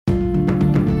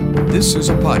This is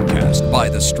a podcast by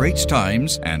The Straits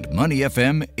Times and Money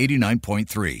FM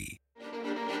 89.3.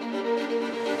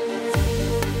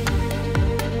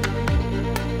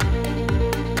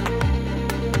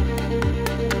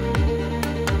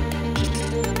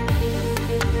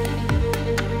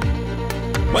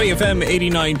 Money FM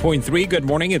 89.3. Good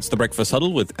morning. It's the Breakfast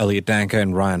Huddle with Elliot Danker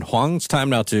and Ryan Huang. It's time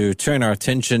now to turn our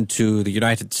attention to the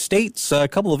United States. A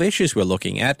couple of issues we're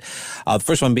looking at. The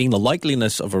first one being the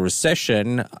likeliness of a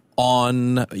recession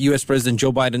on U.S. President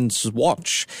Joe Biden's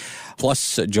watch.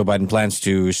 Plus, Joe Biden plans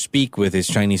to speak with his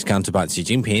Chinese counterpart Xi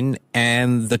Jinping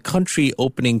and the country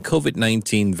opening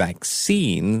COVID-19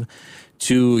 vaccine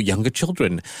to younger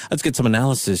children. Let's get some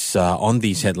analysis on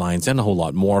these headlines and a whole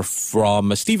lot more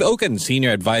from Steve Oken,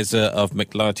 Senior Advisor of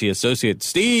McLarty Associates.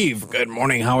 Steve, good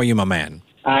morning. How are you, my man?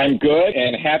 I'm good,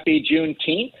 and happy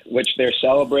Juneteenth, which they're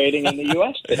celebrating in the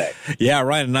U.S. today. Yeah,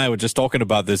 Ryan and I were just talking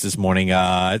about this morning.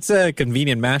 It's a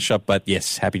convenient mashup, but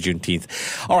yes, happy Juneteenth.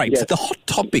 All right, yes. The hot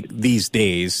topic these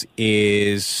days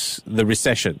is the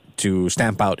recession to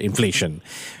stamp out inflation,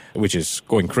 which is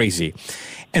going crazy.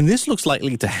 And this looks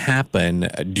likely to happen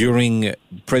during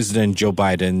President Joe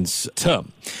Biden's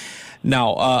term.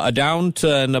 Now, a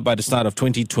downturn by the start of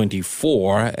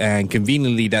 2024, and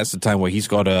conveniently, that's the time where he's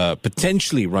got to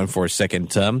potentially run for a second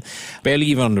term. Barely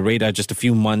even on the radar just a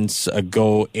few months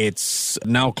ago. It's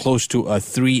now close to a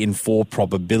 3 in 4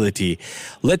 probability.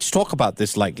 Let's talk about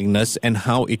this likeliness and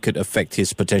how it could affect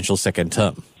his potential second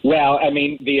term. Well, I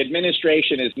mean, the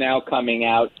administration is now coming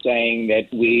out saying that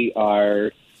we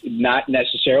are not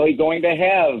necessarily going to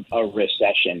have a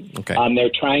recession. Okay. They're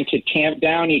trying to tamp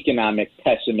down economic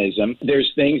pessimism.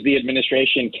 There's things the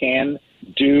administration can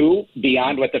do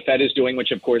beyond what the Fed is doing,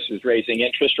 which, of course, is raising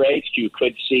interest rates. You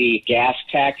could see gas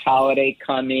tax holiday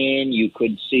come in. You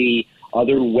could see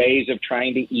other ways of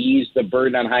trying to ease the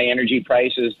burden on high energy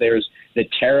prices. There's the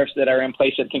tariffs that are in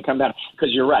place that can come down.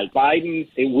 Because you're right, Biden,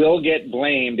 it will get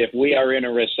blamed if we are in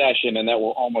a recession, and that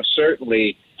will almost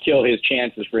certainly kill his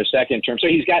chances for a second term. So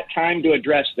he's got time to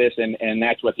address this, and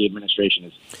that's what the administration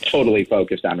is totally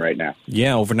focused on right now.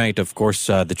 Yeah, overnight, of course,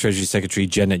 the Treasury Secretary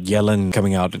Janet Yellen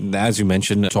coming out, and as you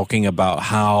mentioned, talking about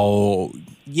how,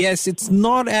 yes, it's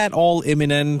not at all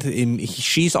imminent.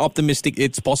 She's optimistic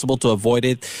it's possible to avoid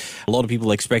it. A lot of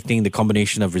people are expecting the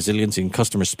combination of resilience in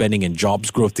customer spending and jobs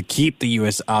growth to keep the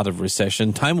U.S. out of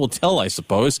recession. Time will tell, I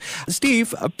suppose.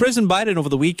 Steve, President Biden over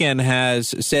the weekend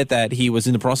has said that he was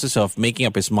in the process of making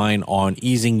up his mind on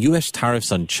easing U.S. tariffs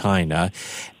on China,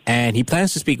 and he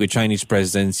plans to speak with Chinese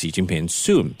President Xi Jinping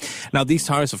soon. Now, these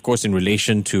tariffs, of course, in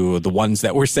relation to the ones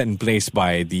that were set in place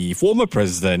by the former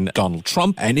President Donald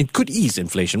Trump, and it could ease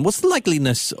inflation. What's the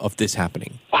likeliness of this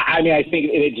happening? I mean, I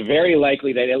think it's very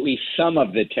likely that at least some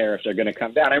of the tariffs are going to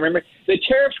come down. I remember the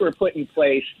tariffs were put in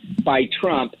place by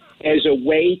Trump as a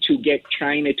way to get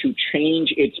China to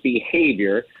change its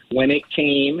behavior when it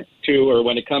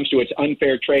comes to its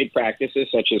unfair trade practices,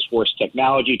 such as forced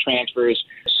technology transfers,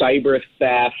 cyber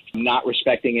theft, not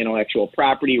respecting intellectual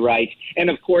property rights. And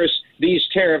of course, these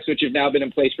tariffs, which have now been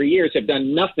in place for years, have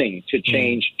done nothing to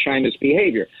change China's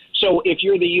behavior. So if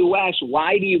you're the U.S.,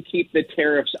 why do you keep the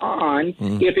tariffs on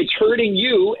if it's hurting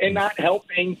you and not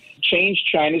helping change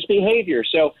China's behavior?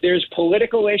 So there's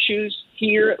political issues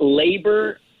here.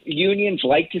 Labor unions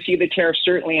like to see the tariffs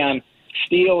certainly on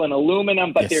steel and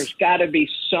aluminum, but There's got to be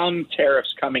some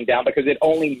tariffs coming down because it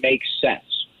only makes sense.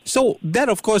 So that,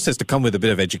 of course, has to come with a bit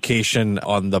of education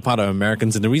on the part of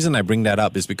Americans. And the reason I bring that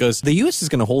up is because the U.S. is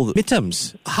going to hold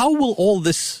midterms. How will all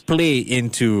this play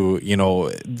into,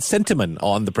 sentiment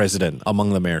on the president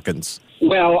among Americans?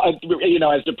 Well, as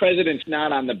the president's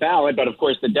not on the ballot, but of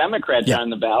course the Democrats are on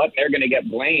the ballot, they're going to get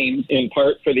blamed in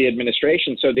part for the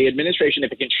administration. So the administration,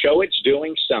 if it can show it's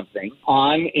doing something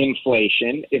on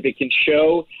inflation, if it can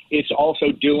show it's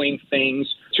also doing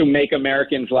things to make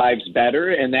Americans' lives better,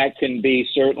 and that can be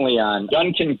certainly on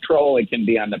gun control, it can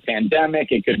be on the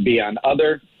pandemic, it could be on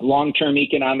other long-term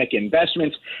economic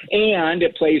investments, and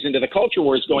it plays into the culture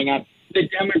wars going on. The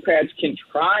Democrats can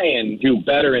try and do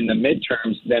better in the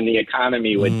midterms than the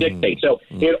economy would dictate. So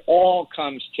it all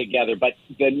comes together. But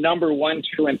the number 1,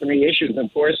 2, and 3 issues,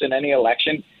 of course, in any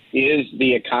election is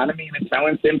the economy and how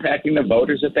it's impacting the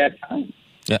voters at that time.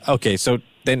 Yeah, okay, so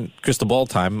then crystal ball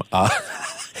time.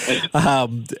 How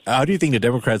do you think the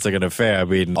Democrats are going to fare? I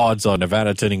mean, odds on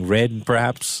Nevada turning red,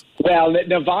 perhaps? Well,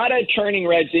 Nevada turning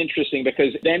red's interesting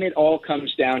because then it all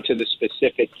comes down to the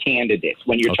specific candidates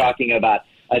when you're talking about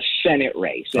a Senate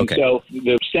race. And so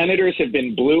the senators have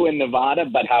been blue in Nevada,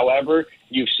 but however,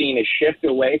 you've seen a shift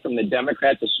away from the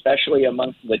Democrats, especially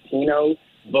amongst Latino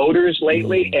voters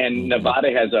lately, and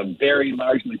Nevada has a very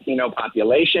large Latino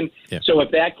population. Yeah. So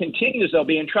if that continues, they'll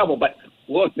be in trouble. But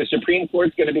look, the Supreme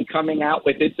Court's going to be coming out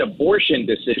with its abortion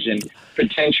decision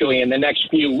potentially in the next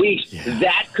few weeks. Yeah.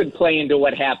 That could play into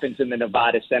what happens in the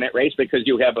Nevada Senate race, because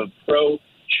you have a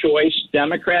pro-choice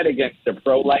Democrat against a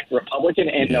pro-life Republican,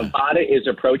 and Nevada is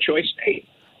a pro-choice state.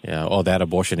 Yeah, that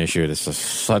abortion issue is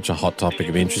such a hot topic.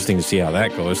 It'll be interesting to see how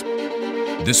that goes.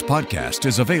 This podcast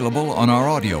is available on our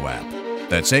audio app.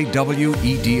 That's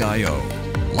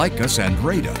AWEDIO. Like us and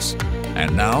rate us.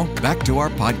 And now, back to our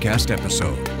podcast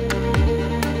episode.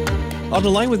 On the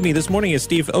line with me this morning is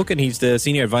Steve Oken. He's the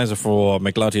senior advisor for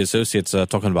McLarty Associates,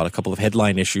 talking about a couple of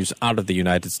headline issues out of the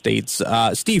United States.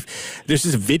 Steve, there's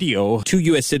this video, 2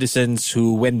 U.S. citizens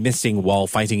who went missing while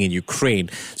fighting in Ukraine.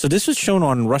 So this was shown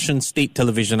on Russian state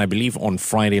television, I believe, on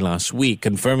Friday last week,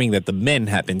 confirming that the men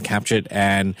had been captured,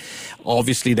 and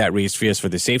obviously that raised fears for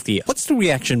their safety. What's the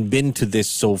reaction been to this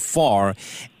so far?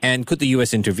 And could the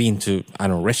U.S. intervene to,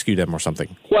 rescue them or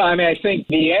something? Well, I think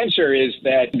the answer is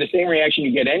that the same reaction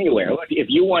you get anywhere. Look,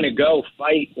 if you want to go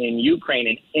fight in Ukraine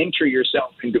and enter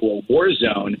yourself into a war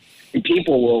zone,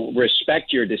 people will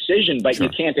respect your decision, but Sure.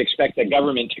 You can't expect the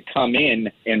government to come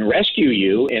in and rescue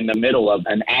you in the middle of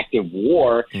an active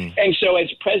war. And so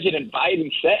as President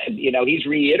Biden said, he's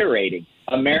reiterating,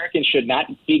 Americans should not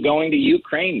be going to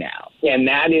Ukraine now. And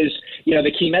that is,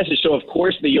 the key message. So, of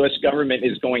course, the U.S. government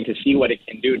is going to see what it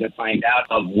can do to find out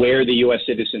of where the U.S.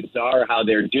 citizens are, how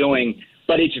they're doing.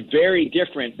 But it's very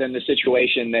different than the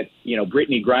situation that,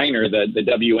 Brittany Griner, the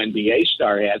WNBA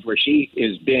star, has, where she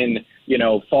has been,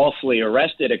 falsely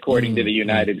arrested, according to the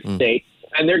United States.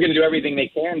 And they're going to do everything they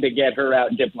can to get her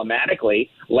out diplomatically,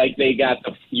 like they got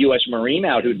the U.S. Marine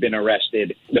out who'd been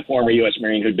arrested, the former U.S.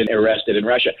 Marine who'd been arrested in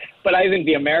Russia. But I think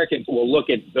the Americans will look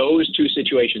at those two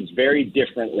situations very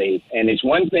differently. And it's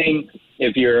one thing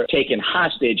if you're taken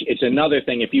hostage. It's another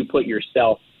thing if you put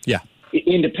yourself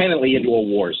independently into a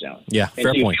war zone. Yeah,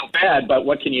 fair point. point. You feel bad, but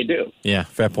what can you do? Yeah,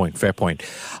 fair point.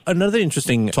 Another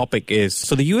interesting topic is,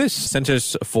 so the U.S.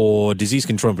 Centers for Disease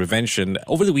Control and Prevention,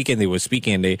 over the weekend they were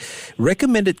speaking and they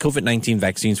recommended COVID-19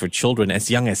 vaccines for children as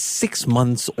young as 6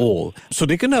 months old. So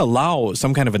they're going to allow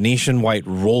some kind of a nationwide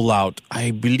rollout,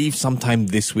 I believe, sometime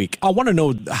this week. I want to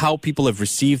know how people have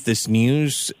received this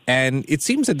news, and it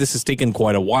seems that this has taken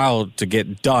quite a while to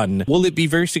get done. Will it be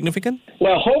very significant?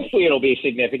 Well, hopefully it'll be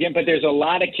significant, but there's a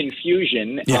lot of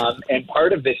confusion, and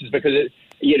part of this is because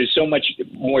it's so much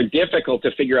more difficult to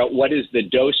figure out what is the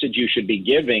dosage you should be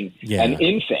giving an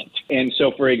infant. And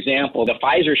so, for example, the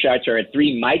Pfizer shots are at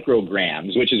 3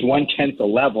 micrograms, which is 1/10 the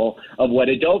level of what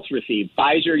adults receive.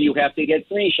 Pfizer, you have to get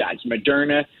 3 shots.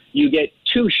 Moderna, you get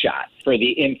 2 shots for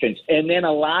the infants. And then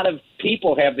a lot of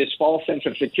people have this false sense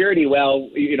of security. Well,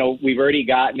 we've already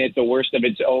gotten it. The worst of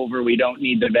it's over. We don't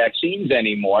need the vaccines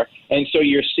anymore. And so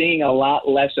you're seeing a lot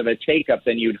less of a take-up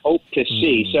than you'd hope to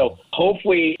see. So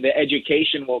hopefully the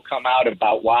education will come out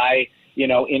about why,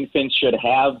 infants should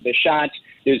have the shots.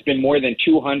 There's been more than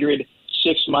 200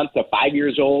 6 months to 5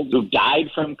 years old who died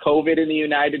from COVID in the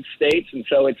United States. And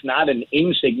so it's not an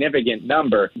insignificant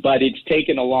number, but it's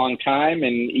taken a long time,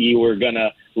 and you were going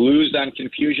to lose on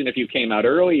confusion if you came out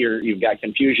early, or you've got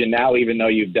confusion now, even though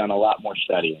you've done a lot more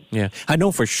studying. Yeah, I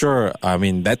know for sure. I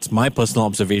mean, that's my personal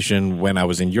observation when I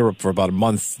was in Europe for about a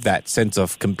month, that sense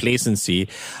of complacency.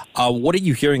 What are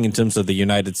you hearing in terms of the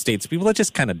United States? People are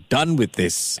just kind of done with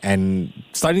this and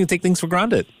starting to take things for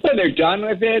granted. Well, they're done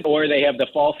with it, or they have the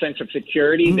false sense of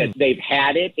security that they've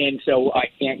had it, and so I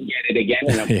can't get it again.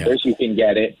 And of course you can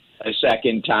get it a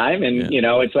second time, and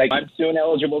it's like, I'm soon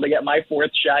eligible to get my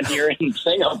 4th shot here in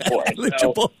Singapore.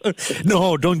 Eligible? So.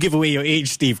 No, don't give away your age,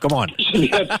 Steve. Come on.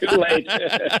 Yeah, too late.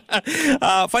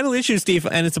 Final issue, Steve,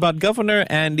 and it's about Governor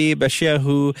Andy Beshear,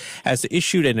 who has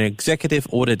issued an executive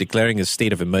order declaring a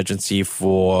state of emergency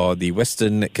for the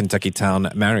western Kentucky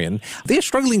town Marion. They're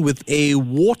struggling with a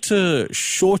water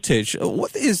shortage.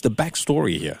 What is the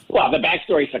backstory here? Well, the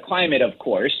backstory is the climate, of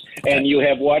course, and you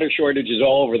have water shortages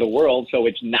all over the world, so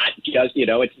it's not just,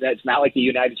 it's not like the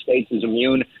United States is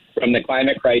immune from the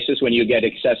climate crisis when you get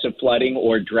excessive flooding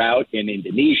or drought in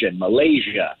Indonesia,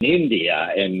 Malaysia,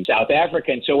 India, and South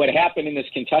Africa. And so what happened in this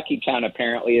Kentucky town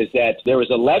apparently is that there was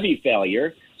a levee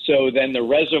failure. So then the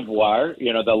reservoir,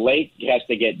 the lake has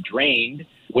to get drained,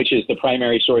 which is the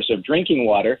primary source of drinking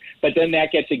water. But then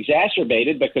that gets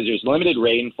exacerbated because there's limited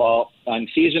rainfall,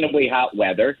 unseasonably hot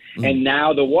weather, and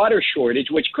now the water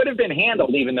shortage, which could have been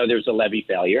handled even though there's a levee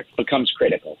failure, becomes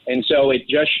critical. And so it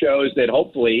just shows that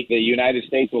hopefully the United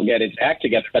States will get its act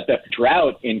together. But the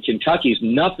drought in Kentucky is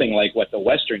nothing like what the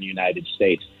western United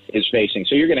States is facing.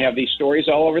 So you're going to have these stories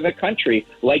all over the country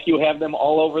like you have them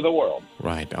all over the world.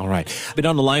 Right. All right. Been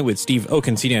on the line with Steve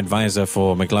Oaken, Senior Advisor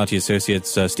for McLarty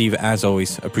Associates. Steve, as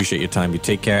always, appreciate your time. You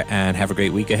take care and have a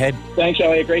great week ahead. Thanks,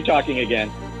 Elliot. Great talking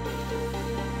again.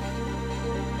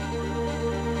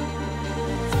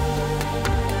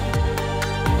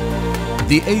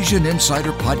 The Asian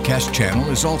Insider Podcast channel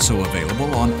is also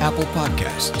available on Apple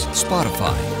Podcasts,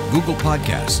 Spotify, Google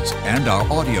Podcasts, and our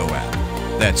audio app.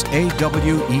 That's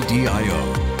AWEDIO.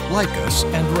 Like us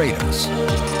and rate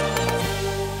us.